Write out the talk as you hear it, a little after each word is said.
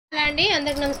అండి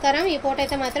అందరికి నమస్కారం। ఈ ఫోటో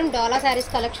అయితే మాత్రం డోలా సారీస్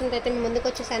కలెక్షన్ అయితే మేము ముందుకు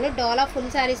వచ్చేసాను। డోలా ఫుల్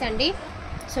సారీస్ అండి।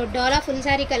 సో డోలా ఫుల్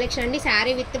సారీ కలెక్షన్ అండి।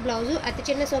 సారీ విత్ బ్లౌజ్ అతి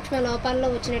చిన్న సూక్ష్మ లోపాల్లో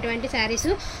వచ్చినటువంటి సారీస్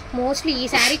మోస్ట్లీ ఈ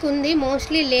సారీకి ఉంది,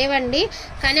 మోస్ట్లీ లేవండి,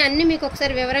 కానీ అన్ని మీకు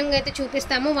ఒకసారి వివరంగా అయితే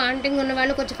చూపిస్తాము। వాంటింగ్ ఉన్న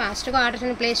వాళ్ళు కొంచెం ఫాస్ట్గా ఆర్డర్స్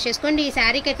అని ప్లేస్ చేసుకోండి। ఈ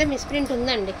సారీకి అయితే మిస్ప్రింట్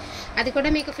ఉందండి, అది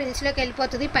కూడా మీకు ఫ్రిల్స్లోకి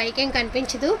వెళ్ళిపోతుంది, పైకేం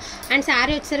కనిపించదు। అండ్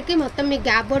సారీ వచ్చేసరికి మొత్తం మీకు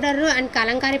gap border and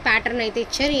Kalamkari pattern అయితే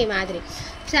ఇచ్చారు ఈ మాదిరి।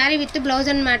 సారీ విత్ బ్లౌజ్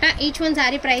అనమాట। ఈచ్ వన్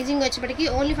సారీ ప్రైజింగ్ వచ్చేప్పటికి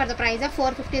only for the price of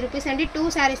 450 rupees అండి। 2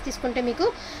 సారీస్ తీసుకుంటే మీకు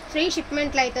ఫ్రీ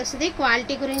షిప్మెంట్లో అయితే వస్తుంది।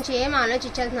 క్వాలిటీ గురించి ఏం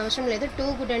ఆలోచించాల్సిన అవసరం లేదు, టూ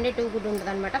గుడ్ అండి, టూ గుడ్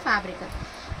ఉంటుంది అనమాట ఫ్యాబ్రిక్।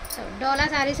 సో డోలా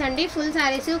సారీస్ అండి, ఫుల్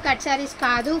సారీస్, కట్ సారీస్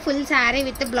కాదు, ఫుల్ సారీ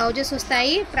విత్ బ్లౌజెస్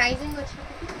వస్తాయి। ప్రైజింగ్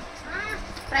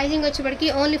వచ్చేప్పటికి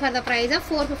only for the price of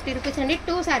 450 rupees అండి।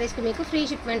 2 సారీస్కి మీకు ఫ్రీ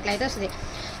షిప్మెంట్లో అయితే వస్తుంది।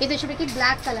 ఇది వచ్చేప్పటికి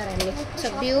బ్లాక్ కలర్ అండి, so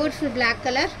beautiful black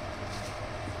colour.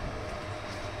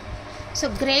 So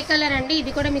grey colour అండి,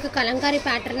 ఇది కూడా మీకు కలంకారీ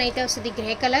ప్యాటర్న్ అయితే వస్తుంది,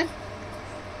 గ్రే కలర్।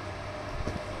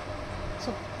 సో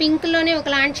పింక్లోనే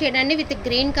ఒకలాంటి షేడ్ అండి with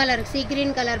green colour, sea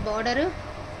green colour border,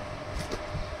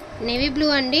 navy blue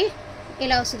అండి,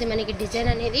 ఇలా వస్తుంది మనకి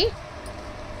డిజైన్ అనేది।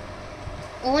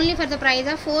 Only for the price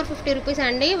of 450 rupees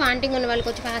అండి। వాంటింగ్ ఉన్న వాళ్ళకి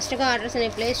వచ్చి ఫాస్ట్గా ఆర్డర్స్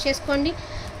అనేవి ప్లేస్ చేసుకోండి।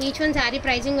 ఈచ్ వన్ శారీ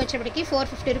ప్రైజింగ్ వచ్చేప్పటికి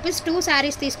 450 రూపీస్। 2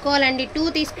 శారీస్ తీసుకోవాలండి, 2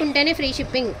 తీసుకుంటేనే ఫ్రీ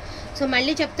షిప్పింగ్। సో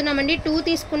మళ్ళీ చెప్తున్నామండి, 2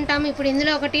 తీసుకుంటాము, ఇప్పుడు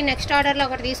ఇందులో ఒకటి నెక్స్ట్ ఆర్డర్లో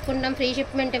ఒకటి తీసుకుంటాం, ఫ్రీ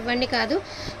షిప్మెంట్ ఇవ్వండి కాదు,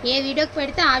 ఏ వీడియోకి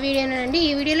పెడితే ఆ వీడియోనండి।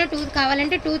 ఈ వీడియోలో 2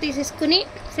 కావాలంటే 2 తీసేసుకుని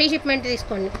ఫ్రీ షిప్మెంట్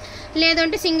తీసుకోండి,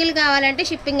 లేదంటే సింగిల్ కావాలంటే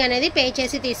షిప్పింగ్ అనేది పే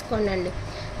చేసి తీసుకోండి అండి,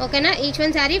 ఓకేనా। ఈచ్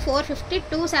వన్ శారీ 450,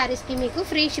 2 శారీస్కి మీకు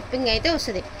ఫ్రీ షిప్పింగ్ అయితే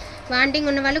వస్తుంది। వాంటింగ్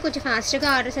ఉన్న వాళ్ళు కొంచెం ఫాస్ట్గా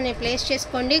ఆర్డర్స్ అనేవి ప్లేస్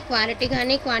చేసుకోండి, క్వాలిటీ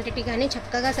కానీ క్వాంటిటీ కానీ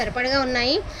చక్కగా సరిపడగా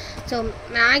ఉన్నాయి। సో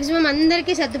మ్యాక్సిమం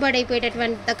అందరికీ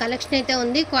సర్దుబాటైపోయేటటువంటి కలెక్షన్ అయితే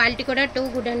ఉంది, క్వాలిటీ కూడా టూ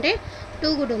గుడ్ అంటే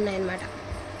టూ గుడ్ ఉన్నాయన్నమాట।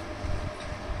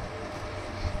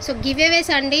 సో గివ్అవేస్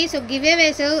అండి, సో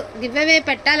గివ్అవే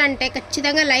పెట్టాలంటే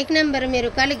ఖచ్చితంగా లైక్ నెంబర్, మీరు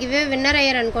ఒకవేళ గివ్అవే విన్నర్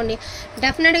అయ్యారనుకోండి,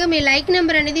 డెఫినెట్గా మీ లైక్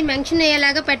నెంబర్ అనేది మెన్షన్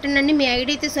అయ్యేలాగా పెట్టండి, మీ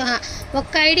ఐడితో సహా।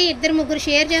 ఒక్క ఐడి 2-3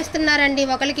 షేర్ చేస్తున్నారండి,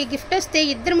 ఒకరికి గిఫ్ట్ వస్తే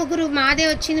 2-3 మాదే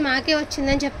వచ్చింది మాకే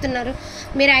వచ్చిందని చెప్తున్నారు।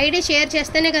 మీరు ఐడి షేర్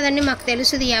చేస్తేనే కదండి మాకు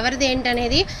తెలుస్తుంది ఎవరిది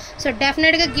ఏంటనేది। సో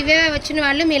డెఫినెట్గా గివ్అవే వచ్చిన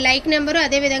వాళ్ళు మీ లైక్ నెంబరు,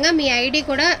 అదేవిధంగా మీ ఐడి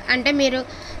కూడా, అంటే మీరు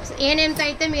ఏ నేమ్తో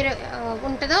అయితే మీరు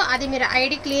ఉంటుందో అది మీరు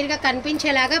ఐడి క్లియర్గా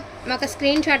కనిపించేలాగా ఒక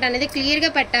స్క్రీన్ షాట్ అనేది క్లియర్గా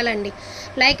పెట్టాలండి।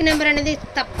 లైక్ నెంబర్ అనేది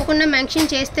తప్పకుండా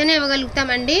మెన్షన్ చేస్తేనే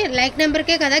ఇవ్వగలుగుతామండి, లైక్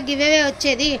నెంబర్కే కదా గివ్అవే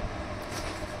వచ్చేది।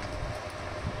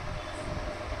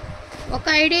 ఒక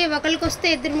ఐడి ఒకరికి వస్తే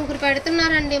 2-3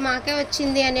 పెడుతున్నారండి మాకే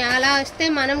వచ్చింది అని, అలా వస్తే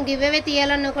మనం గివ్అవే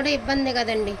తీయాలన్నా కూడా ఇబ్బంది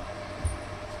కదండి।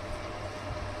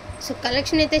 సో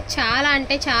కలెక్షన్ అయితే చాలా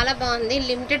అంటే చాలా బాగుంది,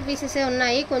 లిమిటెడ్ పీసెసే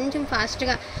ఉన్నాయి, కొంచెం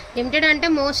ఫాస్ట్గా, లిమిటెడ్ అంటే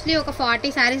మోస్ట్లీ ఒక 40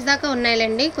 శారీస్ దాకా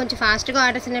ఉన్నాయిలేండి, కొంచెం ఫాస్ట్గా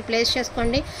ఆర్డర్స్ అనేవి ప్లేస్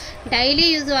చేసుకోండి। డైలీ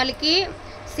యూజ్ వాళ్ళకి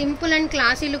సింపుల్ అండ్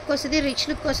క్లాసీ లుక్ వస్తుంది, రిచ్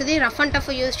లుక్ వస్తుంది, రఫ్ అండ్ టఫ్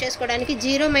యూజ్ చేసుకోవడానికి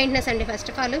జీరో మెయింటెనెన్స్ అండి। ఫస్ట్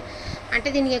ఆఫ్ ఆల్ అంటే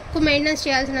దీనికి ఎక్కువ మెయింటెనెన్స్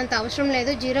చేయాల్సినంత అవసరం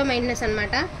లేదు, జీరో మెయింటెనెన్స్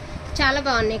అనమాట। చాలా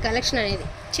బాగున్నాయి కలెక్షన్ అనేది,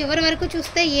 చివరి వరకు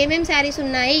చూస్తే ఏమేమి శారీస్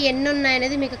ఉన్నాయి ఎన్ని ఉన్నాయి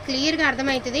అనేది మీకు క్లియర్గా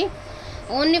అర్థమవుతుంది।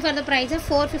 Only for the price of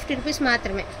 450 rupees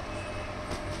మాత్రమే।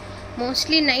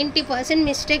 మోస్ట్లీ 90%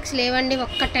 మిస్టేక్స్ లేవండి,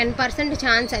 ఒక్క 10%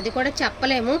 ఛాన్స్, అది కూడా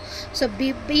చెప్పలేము। సో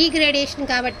బీ గ్రేడేషన్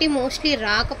కాబట్టి మోస్ట్లీ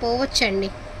రాకపోవచ్చండి।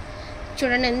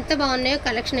 చూడండి ఎంత బాగున్నాయో,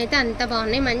 కలెక్షన్ అయితే అంత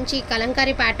బాగున్నాయి, మంచి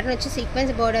కలంకారీ ప్యాటర్న్ వచ్చి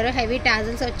సీక్వెన్స్ బోర్డర్, హెవీ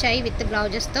టాజల్స్ వచ్చాయి విత్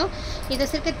బ్లౌజెస్తో। ఇది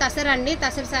వచ్చరికి తసర్ అండి,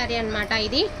 తసర్ శారీ అనమాట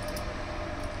ఇది।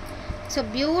 So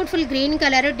beautiful green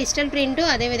colour digital print,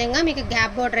 అదేవిధంగా మీకు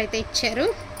గ్యాప్ బోర్డర్ అయితే ఇచ్చారు।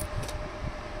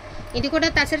 ఇది కూడా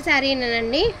తసర్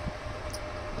శారీనేనండి,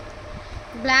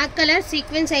 బ్లాక్ కలర్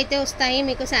సీక్వెన్స్ అయితే వస్తాయి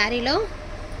మీకు శారీలో।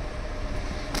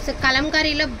 సో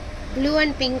కలంకారీలో బ్లూ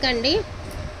అండ్ పింక్ అండి,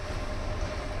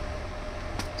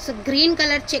 సో గ్రీన్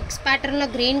కలర్ చెక్స్ ప్యాటర్న్లో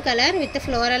green colour with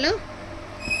floral,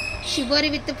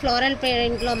 shibori with floral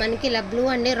ప్రింట్లో మనకి ఇలా బ్లూ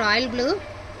అండి, royal blue,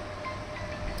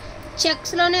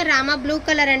 చెక్స్లోనే Rama blue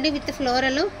colour అండి with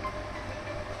floral,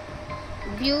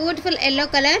 beautiful yellow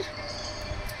colour,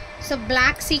 so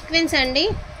black sequence అండి,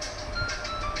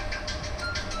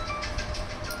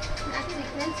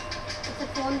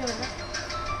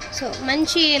 సో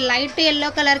మంచి లైట్ ఎల్లో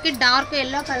కలర్కి డార్క్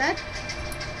ఎల్లో కలర్,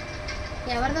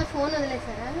 ఎవరిదో ఫోన్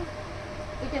వదిలేసారా,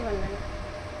 ఇటు ఇవ్వండి,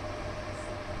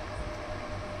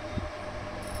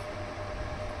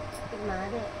 ఇది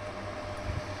మాదే।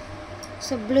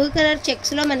 సో బ్లూ కలర్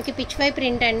చెక్స్లో మనకి పిచ్వై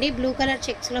ప్రింట్ అండి, బ్లూ కలర్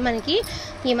చెక్స్లో మనకి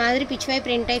ఈ మాదిరి పిచ్వై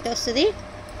ప్రింట్ అయితే వస్తుంది।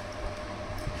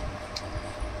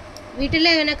 వీటిలో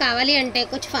ఏమైనా కావాలి అంటే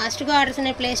కొంచెం ఫాస్ట్గా ఆర్డర్స్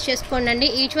అనేవి ప్లేస్ చేసుకోండి అండి।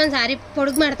 ఈచ్ వన్ శారీ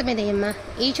పొడుగు మడత మీద అయ్యమ్మా,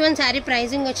 ఈచ్ వన్ శారీ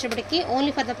ప్రైజింగ్ వచ్చేటప్పటికి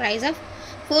only for the price of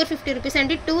 450 rupees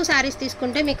అండి। 2 శారీస్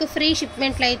తీసుకుంటే మీకు ఫ్రీ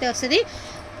షిప్మెంట్లో అయితే వస్తుంది।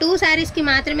 2 శారీస్కి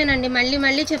మాత్రమేనండి,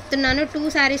 మళ్ళీ చెప్తున్నాను, 2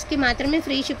 శారీస్కి మాత్రమే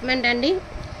ఫ్రీ షిప్మెంట్ అండి.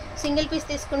 సింగిల్ పీస్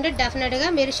తీసుకుంటే డెఫినెట్గా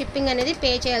మీరు షిప్పింగ్ అనేది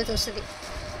పే చేయాల్సి వస్తుంది.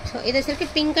 సో ఇది వచ్చరికి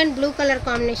pink and blue colour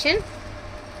combination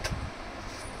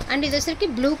and ఇది వచ్చరికి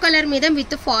బ్లూ కలర్ మీద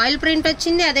విత్ ఫాయిల్ ప్రింట్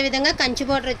వచ్చింది, అదేవిధంగా కంచి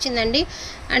బార్డర్ వచ్చిందండి.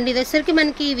 అండ్ ఇది వచ్చరికి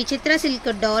మనకి విచిత్ర సిల్క్,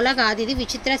 డోలా కాదు ఇది,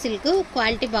 విచిత్ర సిల్క్.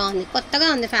 క్వాలిటీ బాగుంది, కొత్తగా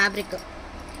ఉంది ఫ్యాబ్రిక్.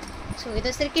 సో ఇది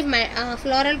వచ్చరికి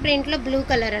ఫ్లోరల్ ప్రింట్లో బ్లూ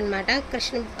కలర్ అనమాట,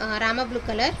 Rama blue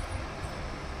colour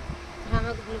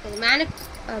మ్యానక్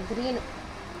green,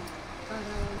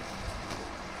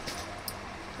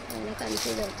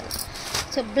 confuse అవుతుంది.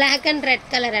 So black and red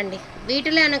colour అండి.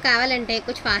 వీటిలో ఏమైనా కావాలంటే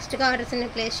కొంచెం ఫాస్ట్గా ఆర్డర్స్ అన్ని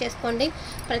ప్లేస్ చేసుకోండి.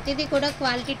 ప్రతిదీ కూడా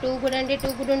క్వాలిటీ 2 గుడ్ అండి,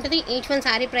 2 గుడ్ ఉంటుంది. Each one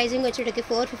sari pricing వచ్చేటికి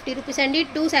 450 rupees అండి.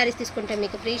 2 శారీస్ తీసుకుంటే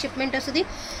మీకు ఫ్రీ షిప్మెంట్ వస్తుంది.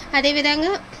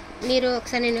 అదేవిధంగా మీరు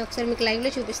నేను ఒకసారి మీకు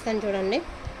లైవ్లో చూపిస్తాను చూడండి.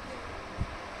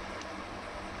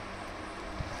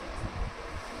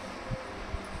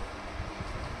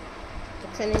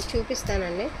 ఒకసారి నేను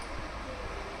చూపిస్తానండి.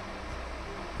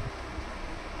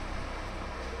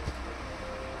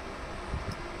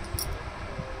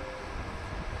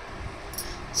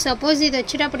 సపోజ్ ఇది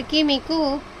వచ్చేటప్పటికి మీకు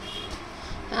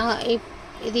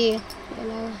ఇది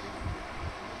ఎలా,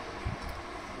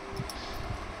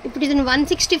 ఇప్పుడు ఇది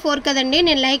 164 కదండి,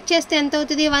 నేను లైక్ చేస్తే ఎంత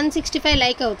అవుతుంది, 165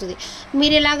 లైక్ అవుతుంది.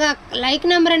 మీరు ఇలాగా లైక్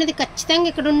నెంబర్ అనేది ఖచ్చితంగా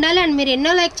ఇక్కడ ఉండాలి. అండ్ మీరు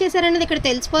ఎన్నో లైక్ చేశారనేది ఇక్కడ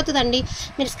తెలిసిపోతుందండి.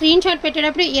 మీరు స్క్రీన్ షాట్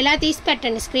పెట్టేటప్పుడు ఇలా తీసి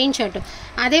పెట్టండి స్క్రీన్ షాట్.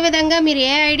 అదేవిధంగా మీరు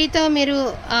ఏ ఐడితో మీరు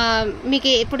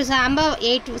మీకు ఇప్పుడు సాంబా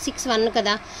 861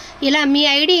 కదా, ఇలా మీ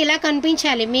ఐడి ఇలా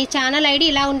కనిపించాలి, మీ ఛానల్ ఐడి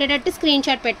ఇలా ఉండేటట్టు స్క్రీన్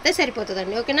షాట్ పెడితే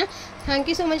సరిపోతుందండి. ఓకేనా? థ్యాంక్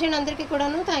యూ సో మచ్ అండి అందరికీ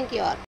కూడాను. Thank you all.